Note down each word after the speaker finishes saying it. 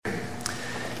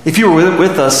If you were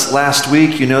with us last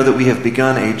week, you know that we have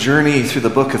begun a journey through the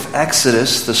book of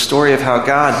Exodus, the story of how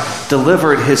God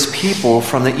delivered his people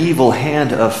from the evil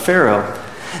hand of Pharaoh.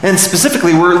 And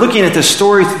specifically, we're looking at this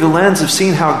story through the lens of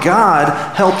seeing how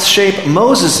God helped shape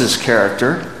Moses'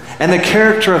 character and the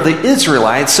character of the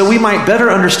Israelites so we might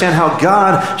better understand how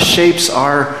God shapes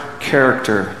our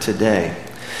character today.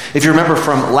 If you remember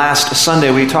from last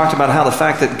Sunday, we talked about how the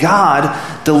fact that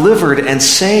God delivered and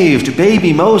saved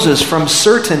baby Moses from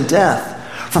certain death.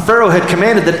 For Pharaoh had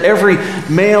commanded that every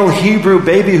male Hebrew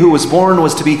baby who was born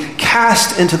was to be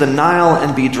cast into the Nile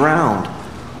and be drowned.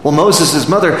 Well, Moses'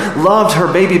 mother loved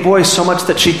her baby boy so much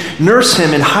that she nursed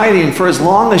him in hiding for as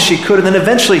long as she could. And then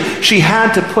eventually she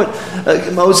had to put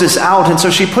Moses out. And so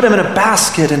she put him in a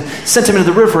basket and sent him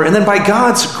into the river. And then by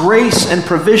God's grace and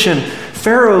provision,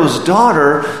 Pharaoh's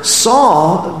daughter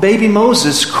saw baby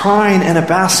Moses crying in a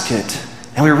basket.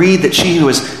 And we read that she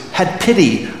had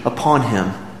pity upon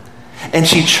him. And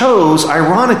she chose,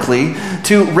 ironically,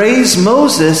 to raise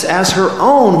Moses as her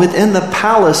own within the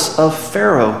palace of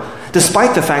Pharaoh,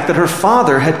 despite the fact that her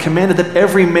father had commanded that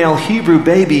every male Hebrew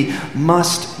baby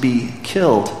must be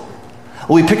killed.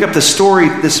 Well, we pick up the story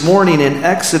this morning in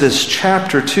Exodus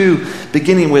chapter 2,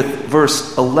 beginning with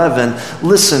verse 11.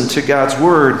 Listen to God's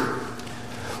word.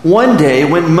 One day,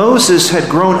 when Moses had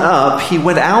grown up, he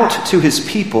went out to his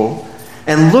people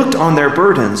and looked on their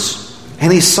burdens,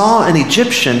 and he saw an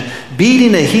Egyptian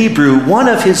beating a Hebrew, one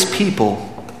of his people.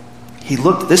 He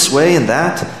looked this way and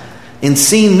that, and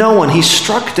seeing no one, he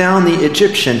struck down the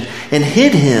Egyptian and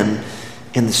hid him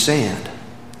in the sand.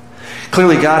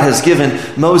 Clearly, God has given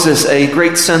Moses a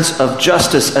great sense of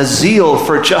justice, a zeal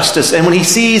for justice. And when he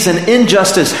sees an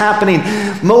injustice happening,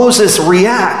 Moses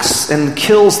reacts and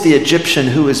kills the Egyptian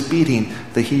who is beating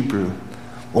the Hebrew.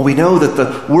 Well, we know that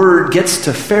the word gets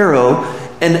to Pharaoh,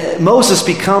 and Moses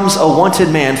becomes a wanted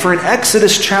man. For in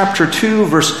Exodus chapter 2,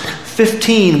 verse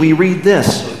 15, we read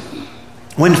this.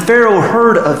 When Pharaoh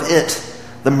heard of it,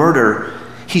 the murder,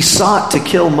 he sought to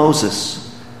kill Moses.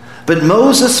 But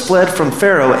Moses fled from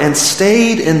Pharaoh and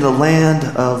stayed in the land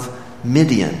of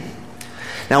Midian.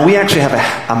 Now, we actually have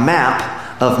a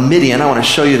map of Midian. I want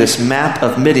to show you this map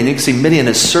of Midian. You can see Midian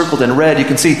is circled in red. You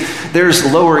can see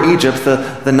there's Lower Egypt,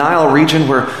 the Nile region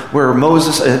where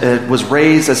Moses was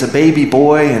raised as a baby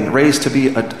boy and raised to be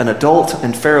an adult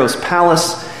in Pharaoh's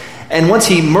palace. And once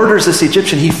he murders this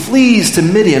Egyptian, he flees to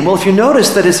Midian. Well, if you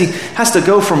notice that as he has to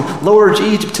go from Lower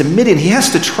Egypt to Midian, he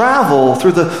has to travel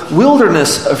through the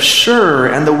wilderness of Shur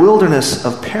and the wilderness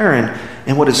of Paran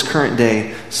in what is current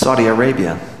day Saudi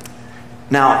Arabia.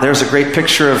 Now, there's a great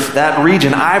picture of that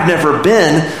region. I've never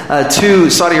been to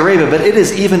Saudi Arabia, but it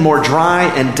is even more dry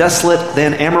and desolate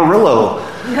than Amarillo.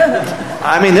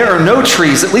 I mean, there are no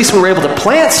trees. At least we were able to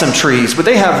plant some trees, but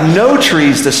they have no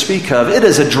trees to speak of. It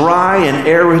is a dry and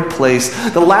arid place.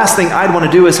 The last thing I'd want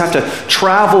to do is have to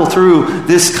travel through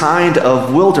this kind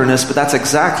of wilderness, but that's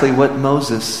exactly what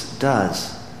Moses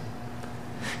does.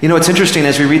 You know, it's interesting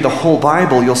as we read the whole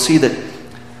Bible, you'll see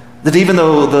that even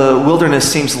though the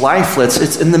wilderness seems lifeless,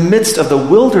 it's in the midst of the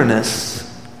wilderness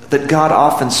that God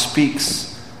often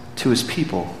speaks to his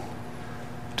people.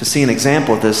 To see an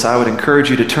example of this, I would encourage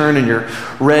you to turn in your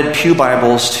red pew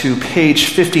Bibles to page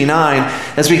 59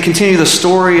 as we continue the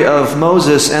story of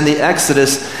Moses and the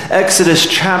Exodus. Exodus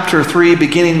chapter 3,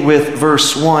 beginning with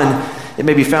verse 1. It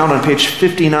may be found on page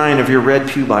 59 of your red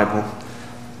pew Bible.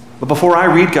 But before I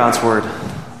read God's word,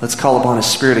 let's call upon his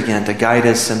Spirit again to guide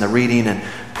us in the reading and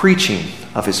preaching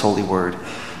of his holy word.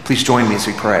 Please join me as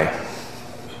we pray.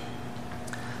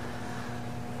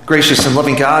 Gracious and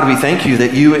loving God, we thank you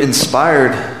that you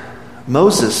inspired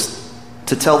Moses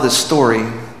to tell this story,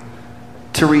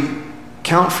 to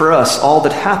recount for us all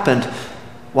that happened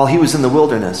while he was in the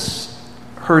wilderness,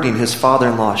 herding his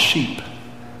father-in-law's sheep.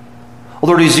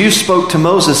 Lord, as you spoke to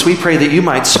Moses, we pray that you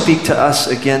might speak to us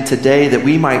again today, that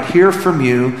we might hear from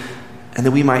you, and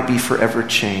that we might be forever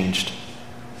changed.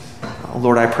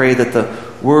 Lord, I pray that the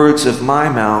words of my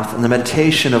mouth and the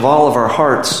meditation of all of our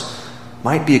hearts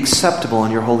might be acceptable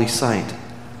in your holy sight.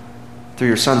 Through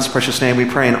your Son's precious name we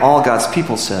pray, and all God's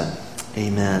people said,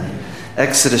 Amen.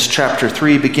 Exodus chapter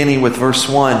 3, beginning with verse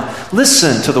 1.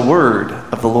 Listen to the word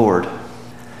of the Lord.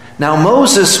 Now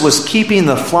Moses was keeping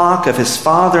the flock of his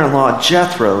father-in-law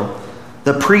Jethro,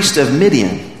 the priest of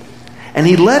Midian, and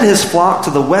he led his flock to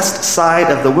the west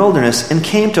side of the wilderness and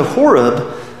came to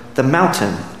Horeb, the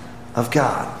mountain of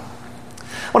God.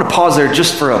 I want to pause there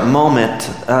just for a moment.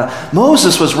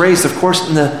 Moses was raised, of course,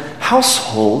 in the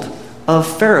household of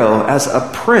Pharaoh as a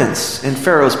prince in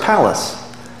Pharaoh's palace.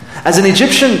 As an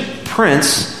Egyptian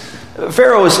prince,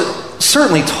 Pharaoh is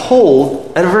certainly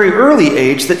told at a very early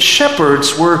age that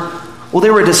shepherds were Well, they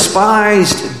were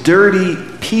despised, dirty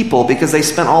people because they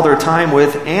spent all their time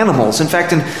with animals. In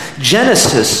fact, in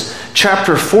Genesis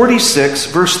chapter 46,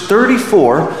 verse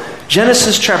 34,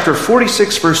 Genesis chapter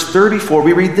 46, verse 34,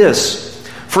 we read this: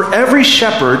 "For every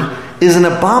shepherd is an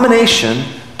abomination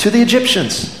to the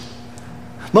Egyptians."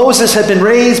 Moses had been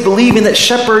raised believing that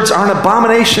shepherds are an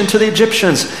abomination to the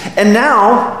Egyptians. And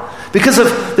now, because of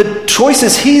the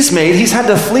choices he's made, he's had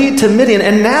to flee to Midian,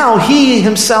 and now he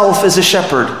himself is a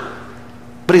shepherd.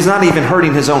 But he's not even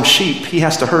herding his own sheep. He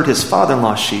has to herd his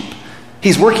father-in-law's sheep.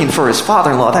 He's working for his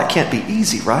father-in-law. That can't be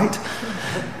easy, right?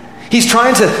 He's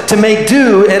trying to make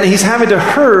do, and he's having to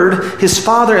herd his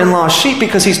father-in-law's sheep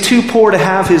because he's too poor to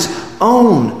have his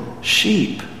own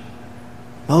sheep.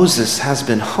 Moses has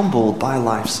been humbled by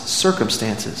life's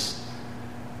circumstances.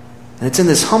 And it's in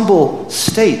this humble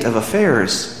state of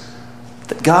affairs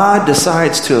that God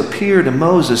decides to appear to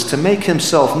Moses, to make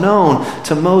himself known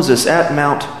to Moses at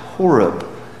Mount Horeb,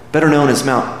 better known as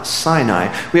Mount Sinai.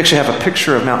 We actually have a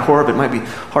picture of Mount Horeb. It might be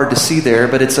hard to see there,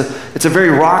 but it's a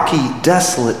very rocky,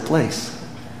 desolate place.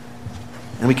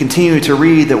 And we continue to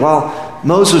read that while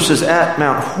Moses is at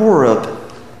Mount Horeb,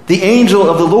 the angel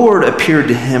of the Lord appeared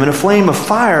to him in a flame of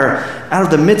fire out of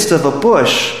the midst of a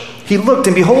bush. He looked,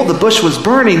 and behold, the bush was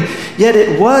burning, yet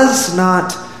it was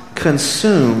not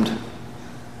consumed.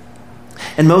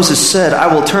 And Moses said,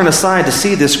 "I will turn aside to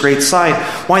see this great sight,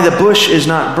 why the bush is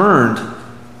not burned."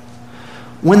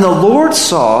 When the Lord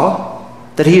saw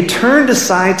that he had turned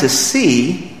aside to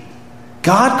see,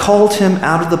 God called him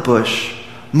out of the bush,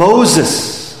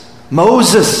 "Moses,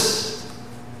 Moses."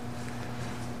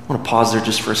 I want to pause there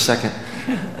just for a second.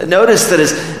 Notice that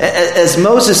as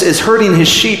Moses is herding his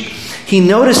sheep, he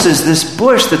notices this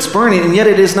bush that's burning, and yet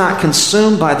it is not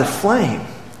consumed by the flame.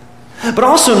 But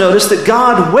also notice that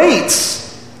God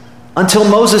waits until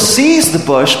Moses sees the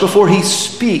bush before he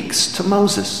speaks to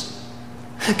Moses.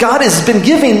 God has been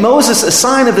giving Moses a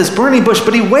sign of this burning bush,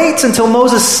 but he waits until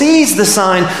Moses sees the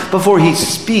sign before he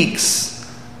speaks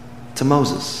to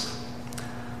Moses.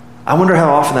 I wonder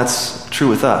how often that's true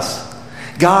with us.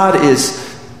 God is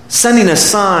sending us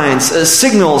signs,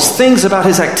 signals, things about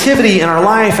his activity in our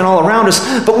life and all around us,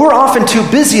 but we're often too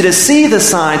busy to see the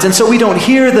signs, and so we don't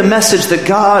hear the message that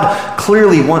God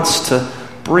clearly wants to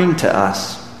bring to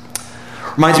us.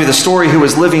 Reminds me of the story of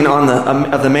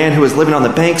the man who was living on the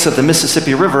banks of the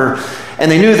Mississippi River, and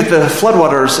they knew that the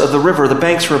floodwaters of the river, the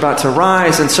banks were about to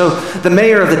rise, and so the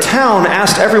mayor of the town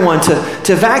asked everyone to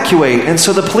evacuate, and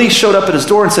so the police showed up at his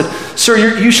door and said, "Sir,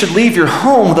 you should leave your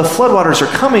home. The floodwaters are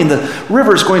coming. The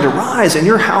river is going to rise, and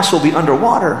your house will be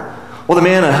underwater." Well, the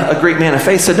man, a great man of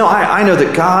faith, said, "No, I know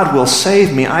that God will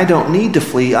save me. I don't need to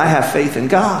flee. I have faith in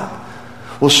God."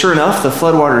 Well, sure enough, the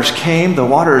floodwaters came, the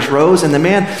waters rose, and the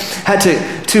man had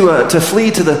to flee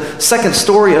to the second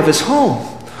story of his home.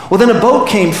 Well, then a boat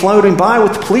came floating by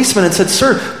with the policeman and said,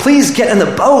 "Sir, please get in the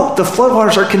boat. The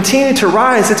floodwaters are continuing to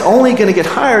rise. It's only going to get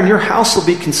higher, and your house will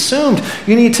be consumed.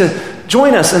 You need to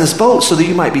join us in this boat so that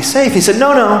you might be safe." He said,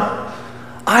 No,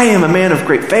 I am a man of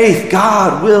great faith.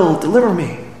 God will deliver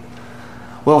me."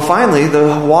 Well, finally,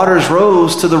 the waters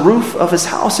rose to the roof of his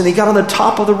house, and he got on the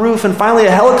top of the roof, and finally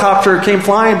a helicopter came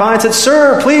flying by and said,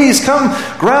 "Sir, please come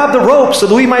grab the rope so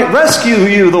that we might rescue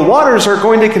you. The waters are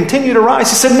going to continue to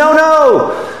rise." He said,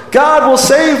 No, God will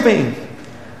save me."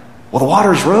 Well, the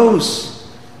waters rose,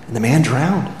 and the man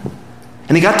drowned.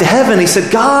 And he got to heaven. He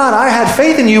said, "God, I had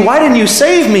faith in you. Why didn't you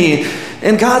save me?"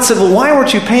 And God said, "Well, why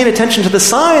weren't you paying attention to the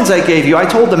signs I gave you? I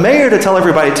told the mayor to tell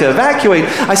everybody to evacuate.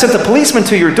 I sent the policeman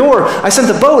to your door. I sent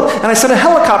the boat, and I sent a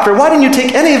helicopter. Why didn't you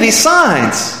take any of these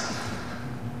signs?"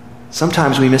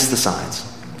 Sometimes we miss the signs.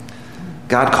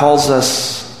 God calls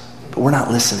us, but we're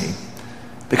not listening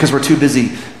because we're too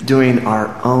busy doing our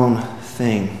own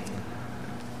thing.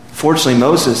 Fortunately,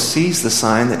 Moses sees the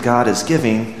sign that God is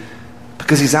giving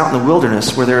because he's out in the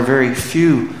wilderness where there are very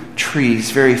few trees,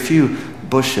 very few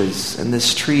bushes, and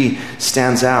this tree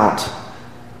stands out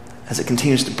as it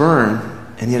continues to burn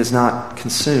and yet is not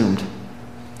consumed.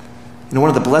 You know, one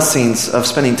of the blessings of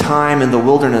spending time in the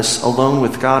wilderness alone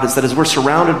with God is that as we're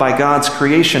surrounded by God's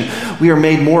creation, we are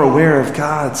made more aware of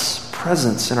God's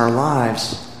presence in our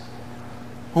lives.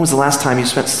 When was the last time you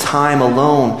spent time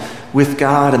alone with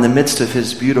God in the midst of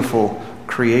his beautiful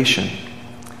creation?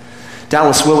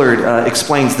 Dallas Willard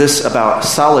explains this about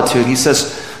solitude. He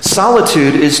says,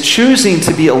 "Solitude is choosing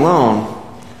to be alone.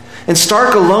 In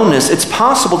stark aloneness, it's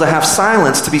possible to have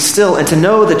silence, to be still, and to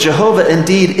know that Jehovah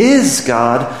indeed is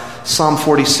God." Psalm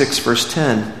 46, verse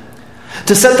 10.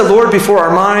 To set the Lord before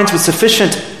our minds with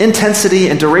sufficient intensity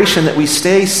and duration that we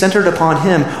stay centered upon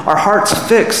him, our hearts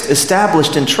fixed,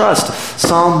 established in trust.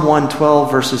 Psalm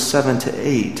 112, verses 7 to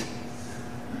 8.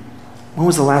 When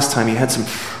was the last time you had some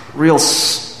real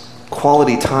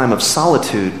quality time of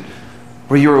solitude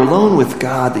where you were alone with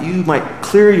God, that you might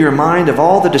clear your mind of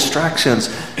all the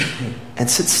distractions and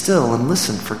sit still and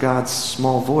listen for God's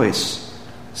small voice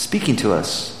speaking to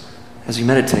us as we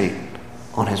meditate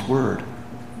on his word?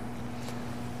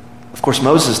 Of course,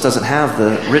 Moses doesn't have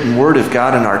the written word of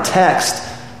God in our text,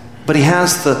 but he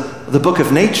has the book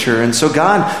of nature. And so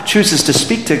God chooses to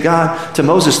speak to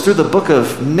Moses through the book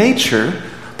of nature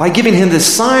by giving him this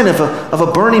sign of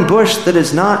a burning bush that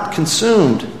is not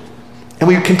consumed. And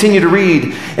we continue to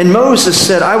read, and Moses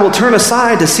said, I will turn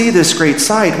aside to see this great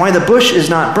sight, why the bush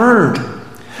is not burned.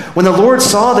 When the Lord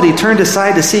saw that he turned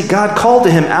aside to see, God called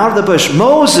to him out of the bush,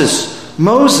 Moses,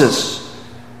 Moses.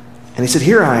 And he said,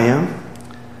 Here I am.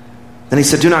 Then he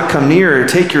said, Do not come near,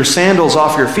 take your sandals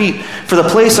off your feet, for the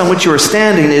place on which you are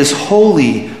standing is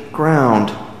holy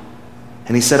ground.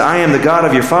 And he said, I am the God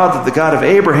of your father, the God of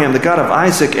Abraham, the God of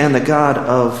Isaac, and the God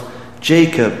of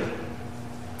Jacob.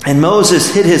 And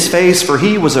Moses hid his face, for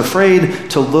he was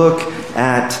afraid to look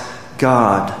at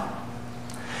God.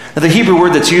 Now, the Hebrew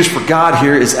word that's used for God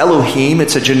here is Elohim.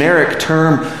 It's a generic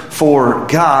term for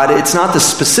God. It's not the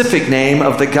specific name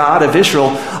of the God of Israel.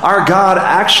 Our God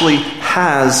actually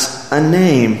has a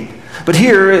name. But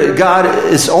here, God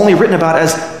is only written about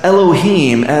as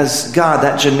Elohim, as God,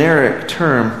 that generic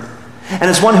term. And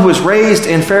as one who was raised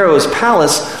in Pharaoh's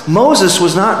palace, Moses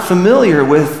was not familiar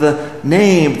with the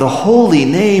name, the holy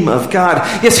name of God.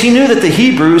 Yes, he knew that the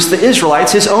Hebrews, the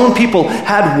Israelites, his own people,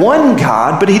 had one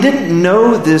God, but he didn't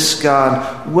know this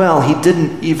God well. He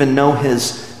didn't even know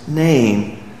his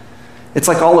name. It's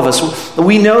like all of us.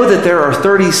 We know that there are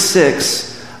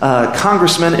 36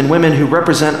 congressmen and women who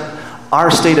represent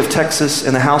our state of Texas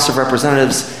in the House of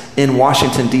Representatives in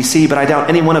Washington, D.C., but I doubt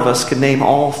any one of us could name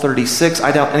all 36.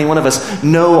 I doubt any one of us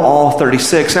know all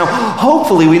 36. Now,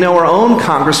 hopefully we know our own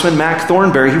Congressman, Mac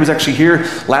Thornberry. He was actually here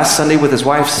last Sunday with his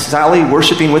wife, Sally,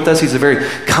 worshiping with us. He's a very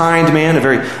kind man, a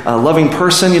very loving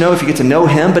person, if you get to know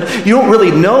him. But you don't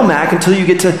really know Mac until you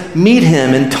get to meet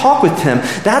him and talk with him.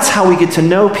 That's how we get to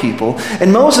know people.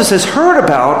 And Moses has heard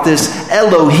about this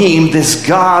Elohim, this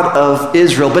God of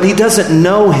Israel, but he doesn't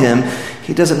know him.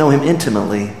 He doesn't know him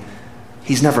intimately.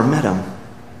 He's never met him.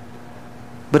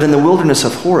 But in the wilderness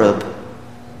of Horeb,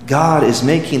 God is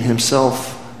making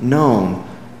himself known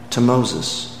to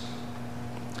Moses.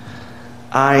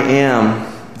 I am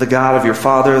the God of your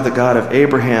father, the God of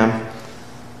Abraham,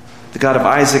 the God of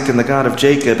Isaac, and the God of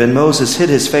Jacob. And Moses hid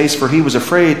his face, for he was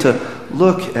afraid to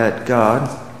look at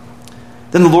God.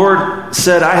 Then the Lord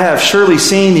said, I have surely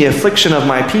seen the affliction of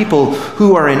my people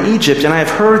who are in Egypt, and I have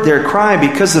heard their cry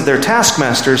because of their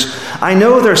taskmasters. I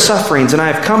know their sufferings, and I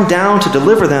have come down to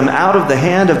deliver them out of the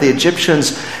hand of the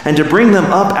Egyptians and to bring them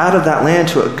up out of that land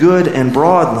to a good and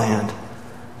broad land,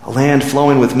 a land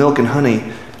flowing with milk and honey,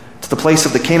 to the place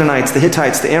of the Canaanites, the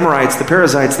Hittites, the Amorites, the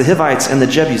Perizzites, the Hivites, and the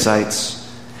Jebusites.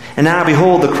 And now,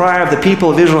 behold, the cry of the people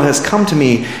of Israel has come to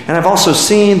me, and I've also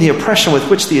seen the oppression with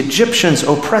which the Egyptians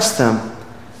oppress them.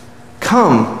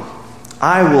 Come,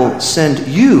 I will send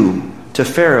you to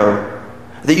Pharaoh,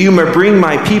 that you may bring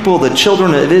my people, the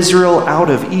children of Israel, out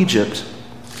of Egypt.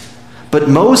 But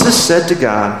Moses said to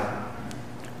God,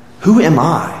 Who am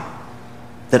I,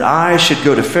 that I should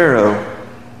go to Pharaoh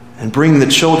and bring the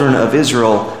children of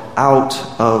Israel out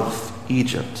of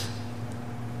Egypt?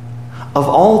 Of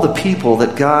all the people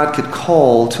that God could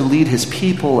call to lead his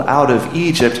people out of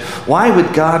Egypt, why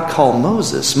would God call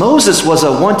Moses? Moses was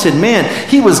a wanted man.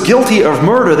 He was guilty of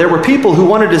murder. There were people who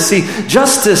wanted to see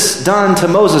justice done to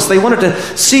Moses. They wanted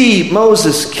to see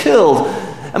Moses killed.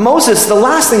 And Moses, the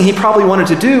last thing he probably wanted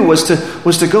to do was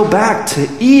to go back to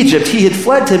Egypt. He had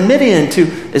fled to Midian to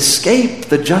escape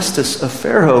the justice of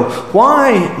Pharaoh.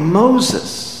 Why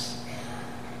Moses?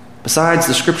 Besides,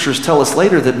 the scriptures tell us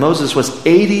later that Moses was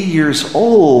 80 years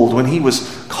old when he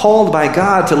was called by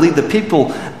God to lead the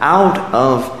people out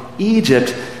of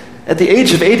Egypt. At the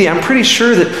age of 80, I'm pretty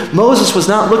sure that Moses was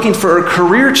not looking for a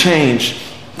career change.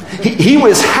 He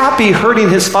was happy herding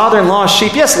his father-in-law's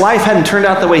sheep. Yes, life hadn't turned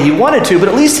out the way he wanted to, but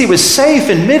at least he was safe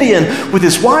in Midian with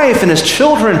his wife and his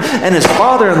children and his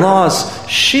father-in-law's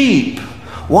sheep.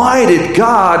 Why did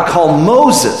God call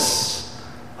Moses,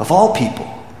 of all people,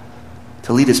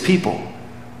 to lead his people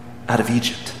out of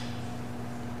Egypt?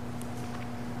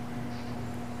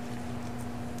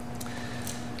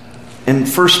 In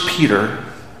 1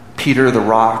 Peter, the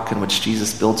rock in which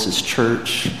Jesus builds his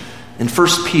church, in 1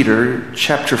 Peter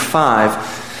chapter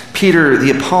 5, Peter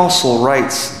the apostle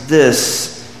writes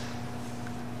this: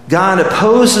 God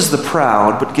opposes the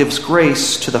proud, but gives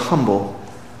grace to the humble.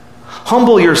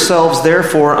 Humble yourselves,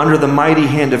 therefore, under the mighty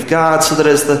hand of God, so that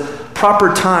as the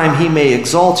proper time he may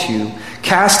exalt you,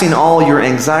 casting all your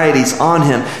anxieties on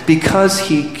him because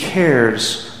he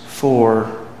cares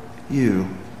for you.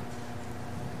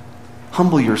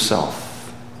 Humble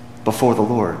yourself before the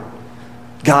Lord.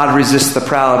 God resists the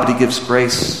proud, but he gives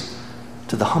grace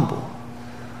to the humble.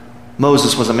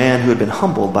 Moses was a man who had been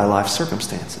humbled by life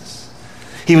circumstances.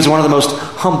 He was one of the most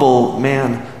humble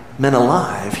men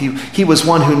alive. He was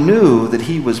one who knew that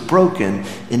he was broken,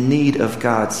 in need of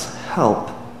God's help.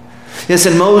 Yes,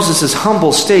 in Moses'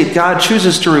 humble state, God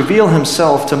chooses to reveal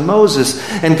himself to Moses,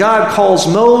 and God calls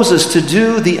Moses to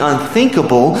do the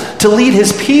unthinkable, to lead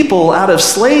his people out of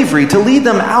slavery, to lead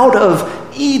them out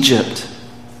of Egypt.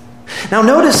 Now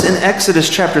notice in Exodus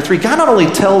chapter 3, God not only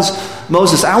tells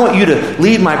Moses, I want you to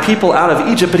lead my people out of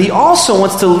Egypt, but he also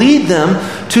wants to lead them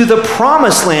to the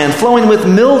promised land flowing with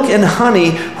milk and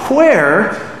honey,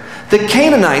 where the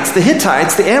Canaanites, the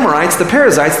Hittites, the Amorites, the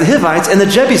Perizzites, the Hivites, and the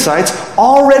Jebusites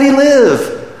already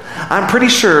live. I'm pretty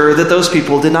sure that those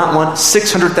people did not want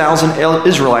 600,000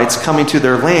 Israelites coming to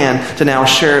their land to now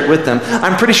share it with them.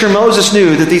 I'm pretty sure Moses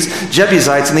knew that these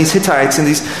Jebusites and these Hittites and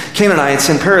these Canaanites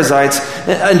and Perizzites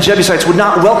and Jebusites would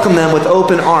not welcome them with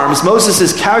open arms. Moses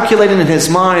is calculating in his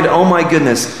mind, oh my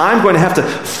goodness, I'm going to have to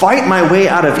fight my way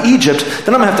out of Egypt,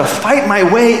 then I'm going to have to fight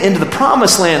my way into the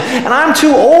promised land, and I'm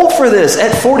too old for this.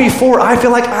 At 44, I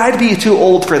feel like I'd be too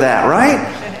old for that, right?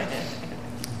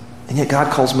 And yet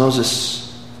God calls Moses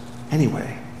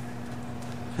anyway.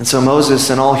 And so Moses,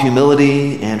 in all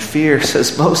humility and fear,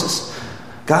 says, Moses,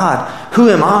 God, who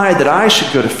am I that I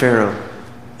should go to Pharaoh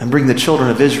and bring the children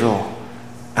of Israel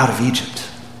out of Egypt?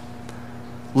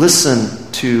 Listen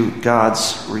to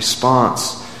God's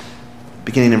response,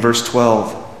 beginning in verse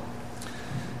 12.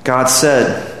 God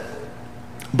said,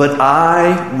 but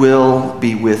I will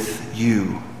be with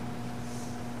you.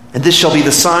 And this shall be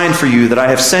the sign for you that I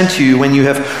have sent you. When you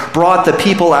have brought the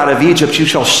people out of Egypt, you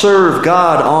shall serve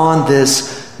God on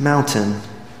this mountain.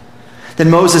 Then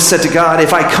Moses said to God,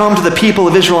 if I come to the people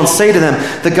of Israel and say to them,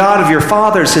 the God of your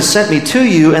fathers has sent me to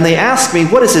you, and they ask me,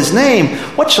 what is his name?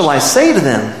 What shall I say to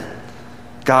them?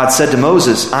 God said to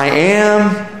Moses, I am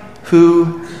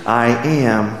who I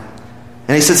am.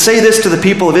 And he said, say this to the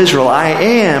people of Israel, I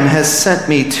am has sent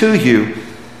me to you.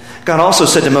 God also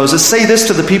said to Moses, say this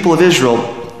to the people of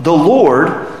Israel, the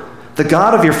Lord, the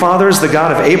God of your fathers, the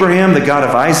God of Abraham, the God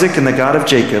of Isaac, and the God of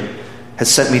Jacob,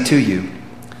 has sent me to you.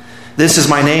 This is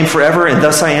my name forever, and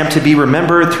thus I am to be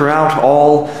remembered throughout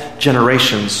all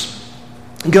generations.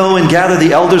 Go and gather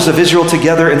the elders of Israel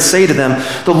together and say to them,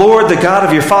 the Lord, the God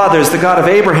of your fathers, the God of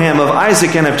Abraham, of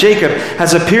Isaac, and of Jacob,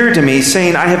 has appeared to me,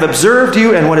 saying, I have observed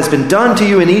you and what has been done to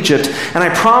you in Egypt, and I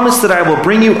promise that I will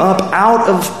bring you up out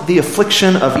of the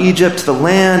affliction of Egypt, the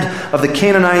land of the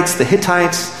Canaanites, the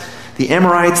Hittites, the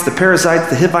Amorites, the Perizzites,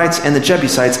 the Hivites, and the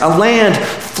Jebusites, a land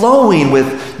flowing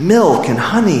with milk and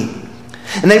honey.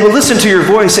 And they will listen to your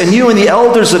voice, and you and the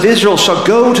elders of Israel shall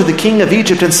go to the king of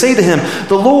Egypt and say to him,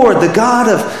 the Lord, the God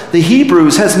of the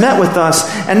Hebrews, has met with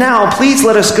us, and now please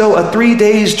let us go a 3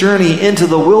 days' journey into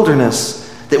the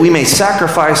wilderness, that we may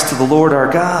sacrifice to the Lord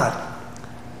our God.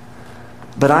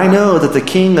 But I know that the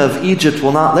king of Egypt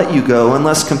will not let you go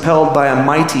unless compelled by a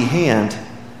mighty hand.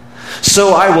 So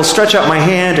I will stretch out my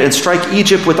hand and strike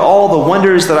Egypt with all the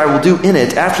wonders that I will do in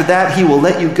it. After that he will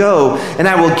let you go, and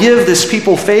I will give this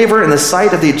people favor in the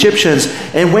sight of the Egyptians.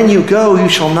 And when you go, you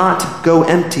shall not go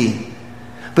empty.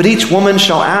 But each woman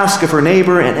shall ask of her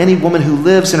neighbor and any woman who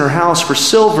lives in her house for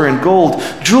silver and gold,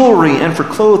 jewelry and for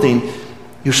clothing.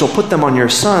 You shall put them on your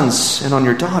sons and on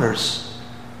your daughters.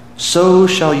 So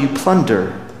shall you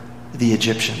plunder the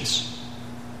Egyptians.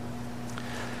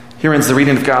 Here ends the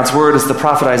reading of God's word. As the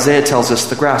prophet Isaiah tells us,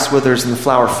 the grass withers and the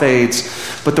flower fades,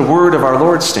 but the word of our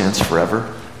Lord stands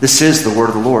forever. This is the word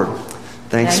of the Lord.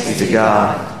 Thanks be to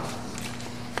God.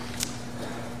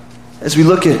 As we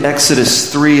look at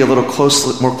Exodus 3 a little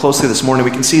more closely this morning,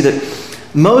 we can see that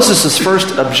Moses'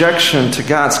 first objection to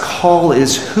God's call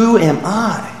is, who am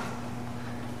I?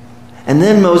 And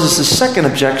then Moses' second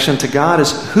objection to God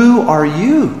is, who are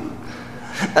you?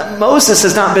 Moses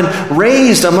has not been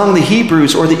raised among the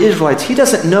Hebrews or the Israelites. He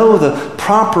doesn't know the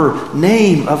proper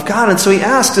name of God. And so he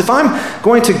asks, if I'm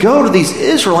going to go to these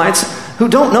Israelites who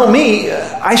don't know me,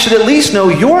 I should at least know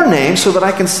your name so that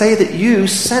I can say that you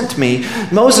sent me.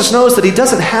 Moses knows that he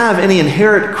doesn't have any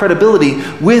inherent credibility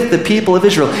with the people of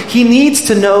Israel. He needs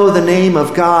to know the name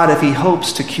of God if he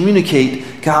hopes to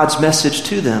communicate God's message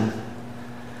to them.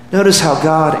 Notice how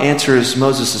God answers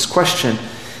Moses' question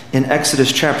in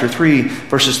Exodus chapter 3,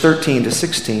 verses 13 to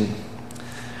 16.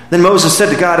 Then Moses said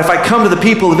to God, if I come to the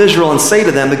people of Israel and say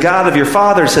to them, the God of your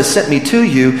fathers has sent me to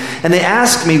you, and they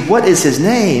ask me, what is his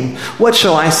name? What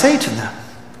shall I say to them?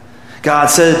 God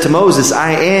said to Moses,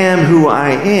 I am who I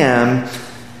am.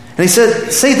 And he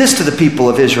said, say this to the people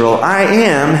of Israel, I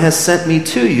am has sent me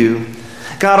to you.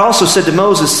 God also said to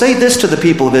Moses, say this to the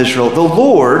people of Israel, the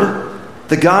Lord,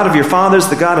 the God of your fathers,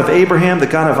 the God of Abraham, the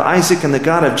God of Isaac, and the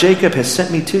God of Jacob has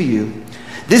sent me to you.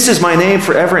 This is my name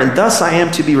forever, and thus I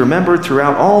am to be remembered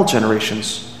throughout all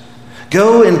generations.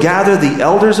 Go and gather the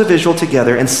elders of Israel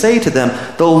together and say to them,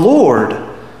 the Lord,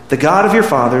 the God of your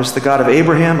fathers, the God of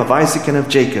Abraham, of Isaac, and of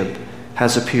Jacob,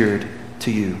 has appeared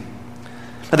to you.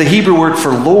 Now, the Hebrew word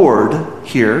for Lord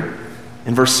here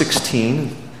in verse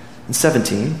 16 and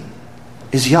 17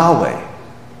 is Yahweh.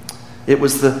 It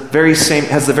was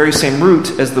has the very same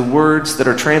root as the words that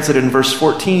are translated in verse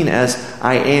 14 as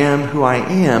I am who I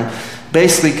am.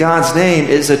 Basically, God's name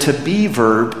is a to be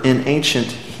verb in ancient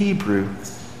Hebrew.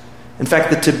 In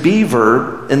fact, the to be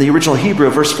verb in the original Hebrew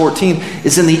of verse 14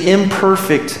 is in the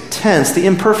imperfect tense. The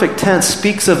imperfect tense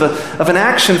speaks of an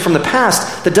action from the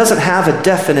past that doesn't have a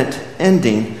definite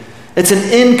ending. It's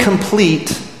an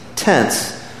incomplete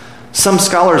tense. Some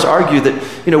scholars argue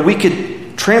that, we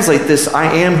could translate this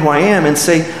I am who I am and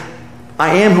say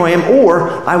I am who I am,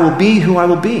 or I will be who I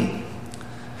will be.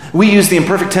 We use the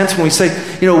imperfect tense when we say,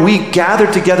 we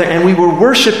gathered together and we were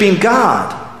worshiping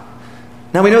God.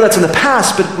 Now, we know that's in the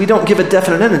past, but we don't give a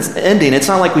definite ending. It's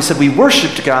not like we said we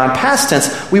worshiped God, past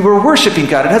tense. We were worshiping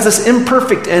God. It has this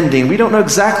imperfect ending. We don't know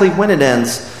exactly when it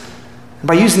ends. And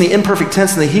by using the imperfect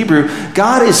tense in the Hebrew,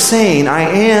 God is saying, I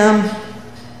am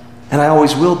and I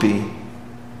always will be.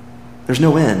 There's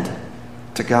no end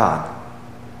to God.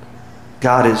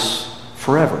 God is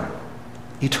forever,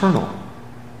 eternal.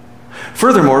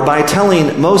 Furthermore, by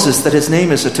telling Moses that his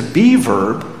name is a to be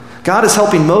verb, God is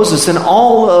helping Moses and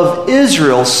all of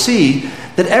Israel see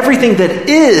that everything that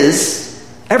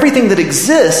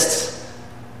exists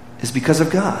is because of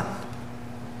God.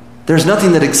 There's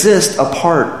nothing that exists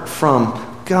apart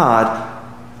from God.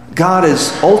 God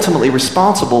is ultimately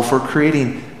responsible for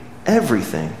creating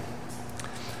everything.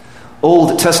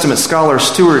 Old Testament scholar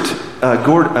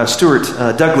Douglas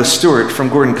Stewart from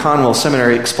Gordon Conwell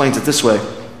Seminary explains it this way.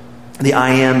 The I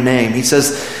am name. He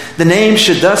says, the name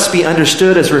should thus be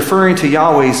understood as referring to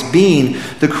Yahweh's being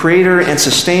the creator and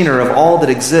sustainer of all that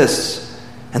exists,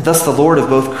 and thus the Lord of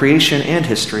both creation and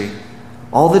history,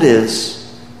 all that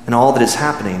is and all that is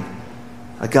happening,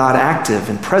 a God active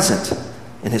and present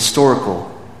in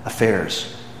historical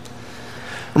affairs.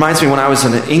 Reminds me when I was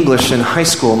in English in high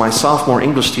school, my sophomore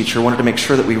English teacher wanted to make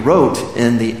sure that we wrote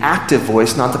in the active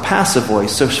voice, not the passive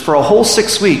voice. So for a whole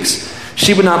 6 weeks,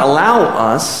 she would not allow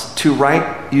us to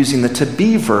write using the to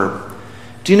be verb.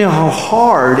 Do you know how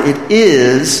hard it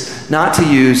is not to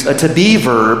use a to be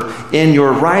verb in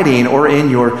your writing or in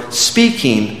your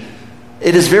speaking?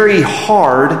 It is very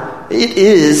hard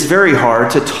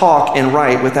to talk and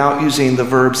write without using the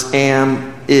verbs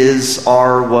am, is,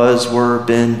 are, was, were,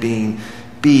 been, being,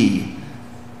 be.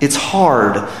 It's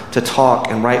hard to talk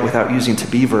and write without using to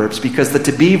be verbs because the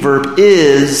to be verb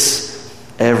is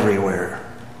everywhere.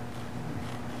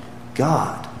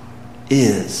 God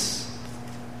is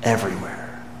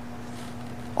everywhere.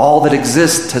 All that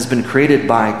exists has been created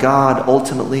by God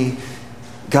ultimately.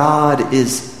 God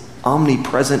is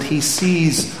omnipresent. He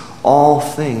sees all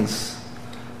things.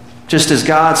 Just as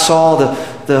God saw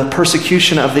the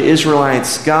persecution of the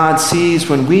Israelites, God sees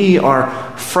when we are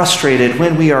frustrated,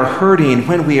 when we are hurting,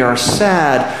 when we are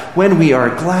sad, when we are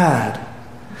glad.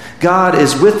 God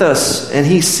is with us and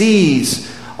He sees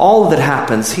all that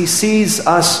happens. He sees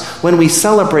us when we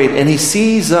celebrate, and He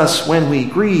sees us when we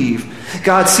grieve.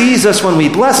 God sees us when we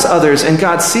bless others, and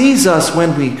God sees us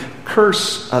when we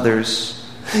curse others.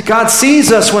 God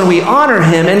sees us when we honor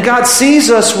Him, and God sees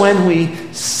us when we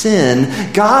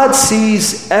sin. God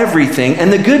sees everything.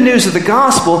 And the good news of the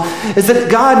gospel is that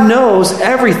God knows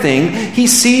everything. He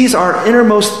sees our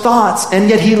innermost thoughts, and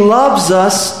yet He loves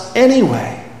us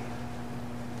anyway.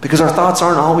 Because our thoughts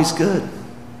aren't always good.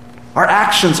 Our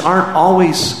actions aren't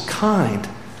always kind.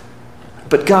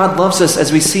 But God loves us,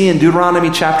 as we see in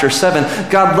Deuteronomy chapter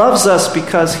 7. God loves us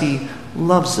because He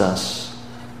loves us.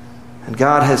 And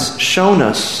God has shown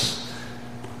us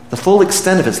the full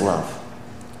extent of His love.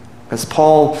 As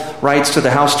Paul writes to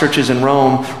the house churches in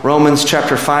Rome, Romans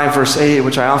chapter 5, verse 8,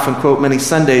 which I often quote many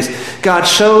Sundays, God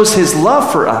shows His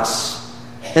love for us,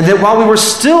 and that while we were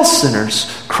still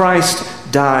sinners,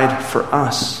 Christ died for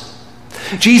us.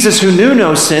 Jesus, who knew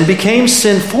no sin, became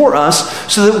sin for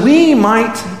us so that we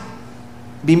might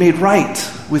be made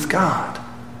right with God.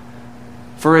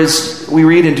 For as we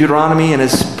read in Deuteronomy and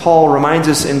as Paul reminds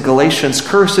us in Galatians,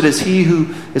 cursed is he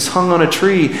who is hung on a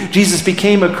tree. Jesus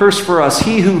became a curse for us.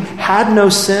 He who had no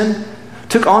sin,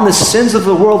 took on the sins of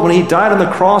the world when he died on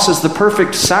the cross as the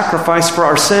perfect sacrifice for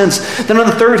our sins. Then on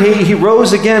the third day, he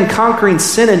rose again, conquering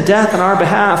sin and death on our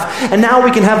behalf. And now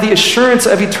we can have the assurance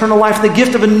of eternal life, the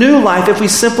gift of a new life, if we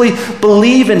simply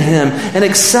believe in him and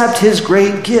accept his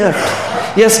great gift.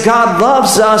 Yes, God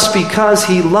loves us because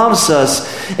he loves us.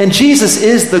 And Jesus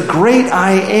is the great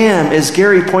I am, as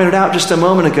Gary pointed out just a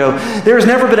moment ago. There has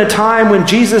never been a time when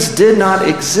Jesus did not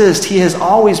exist. He has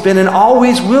always been and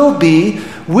always will be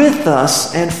with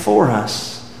us and for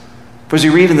us. For as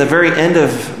you read in the very end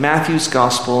of Matthew's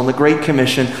Gospel in the Great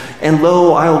Commission, and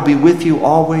lo, I will be with you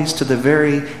always to the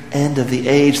very end of the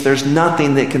age. There's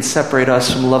nothing that can separate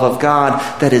us from the love of God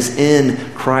that is in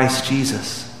Christ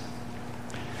Jesus.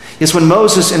 Yes, when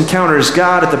Moses encounters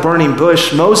God at the burning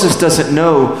bush, Moses doesn't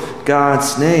know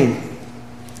God's name.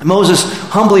 Moses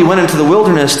humbly went into the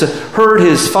wilderness to herd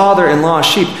his father-in-law's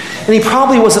sheep. And he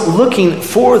probably wasn't looking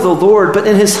for the Lord, but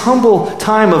in his humble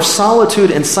time of solitude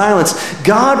and silence,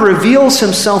 God reveals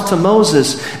himself to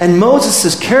Moses, and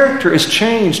Moses' character is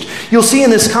changed. You'll see in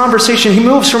this conversation, he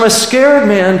moves from a scared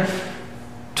man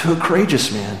to a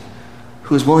courageous man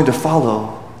who is willing to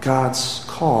follow God's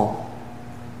call.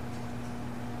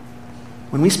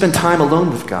 When we spend time alone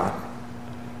with God,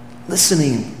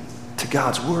 listening to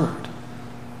God's word,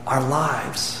 our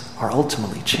lives are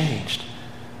ultimately changed.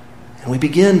 And we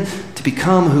begin to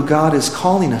become who God is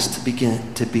calling us to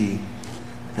begin to be,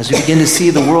 as we begin to see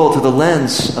the world through the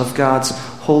lens of God's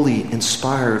holy,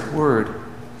 inspired word.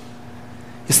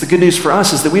 Yes, the good news for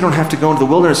us is that we don't have to go into the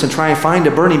wilderness and try and find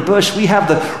a burning bush. We have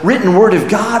the written word of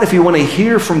God if you want to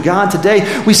hear from God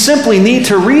today. We simply need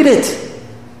to read it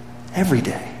every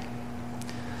day.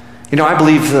 You know, I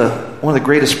believe one of the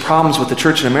greatest problems with the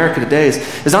church in America today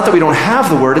is not that we don't have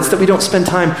the Word, it's that we don't spend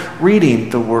time reading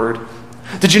the Word.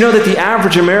 Did you know that the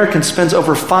average American spends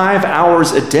over 5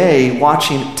 hours a day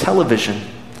watching television?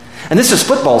 And this is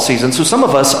football season, so some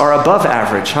of us are above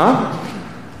average, huh?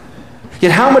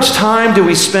 Yet how much time do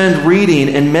we spend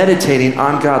reading and meditating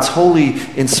on God's holy,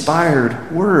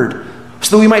 inspired Word?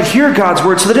 So that we might hear God's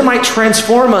Word, so that it might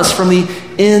transform us from the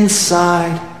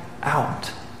inside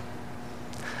out.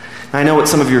 I know what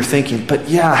some of you are thinking, but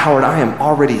yeah, Howard, I am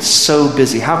already so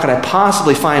busy. How could I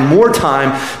possibly find more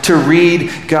time to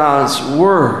read God's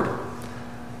Word?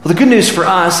 Well, the good news for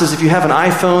us is if you have an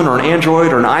iPhone or an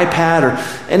Android or an iPad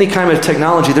or any kind of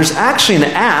technology, there's actually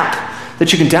an app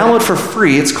that you can download for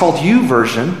free. It's called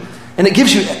YouVersion, and it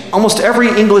gives you almost every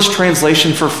English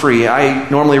translation for free. I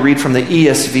normally read from the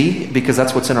ESV because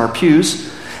that's what's in our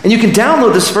pews. And you can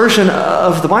download this version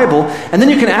of the Bible, and then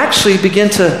you can actually begin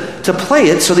to play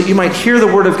it so that you might hear the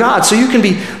Word of God. So you can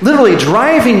be literally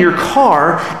driving your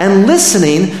car and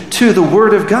listening to the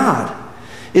Word of God.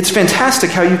 It's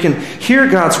fantastic how you can hear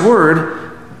God's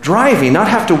Word driving, not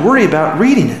have to worry about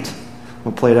reading it.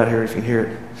 We'll play it out here if you can hear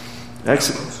it.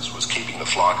 Moses was keeping the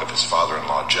flock of his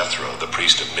father-in-law Jethro, the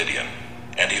priest of Midian,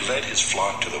 and he led his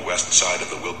flock to the west side of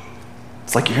the wilderness.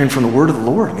 It's like you're hearing from the word of the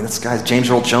Lord. I mean, this guy's James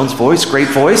Earl Jones' voice, great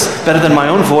voice, better than my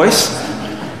own voice.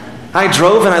 I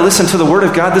drove and I listened to the Word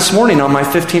of God this morning on my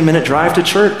 15-minute drive to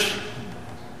church.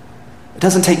 It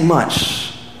doesn't take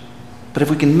much, but if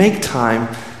we can make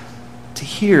time to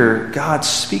hear God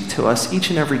speak to us each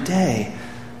and every day,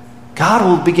 God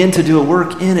will begin to do a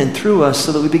work in and through us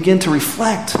so that we begin to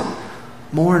reflect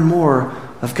more and more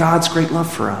of God's great love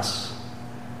for us.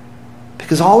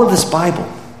 Because all of this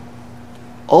Bible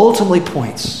ultimately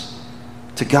points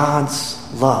to God's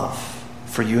love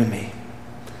for you and me.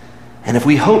 And if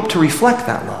we hope to reflect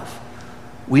that love,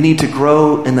 we need to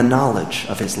grow in the knowledge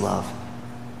of his love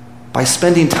by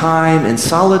spending time in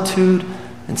solitude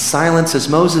and silence as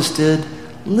Moses did,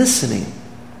 listening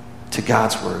to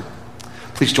God's word.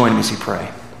 Please join me as we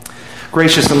pray.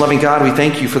 Gracious and loving God, we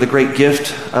thank you for the great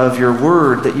gift of your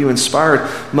word that you inspired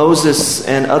Moses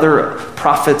and other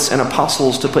prophets and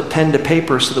apostles to put pen to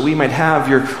paper so that we might have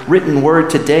your written word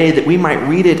today, that we might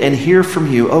read it and hear from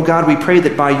you. Oh God, we pray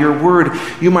that by your word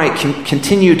you might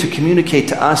continue to communicate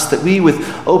to us, that we with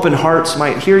open hearts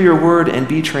might hear your word and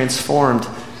be transformed.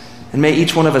 And may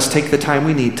each one of us take the time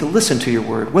we need to listen to your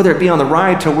word, whether it be on the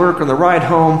ride to work or the ride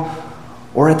home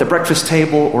or at the breakfast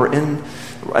table or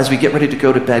as we get ready to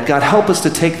go to bed. God, help us to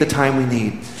take the time we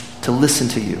need to listen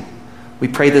to you. We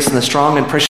pray this in the strong and precious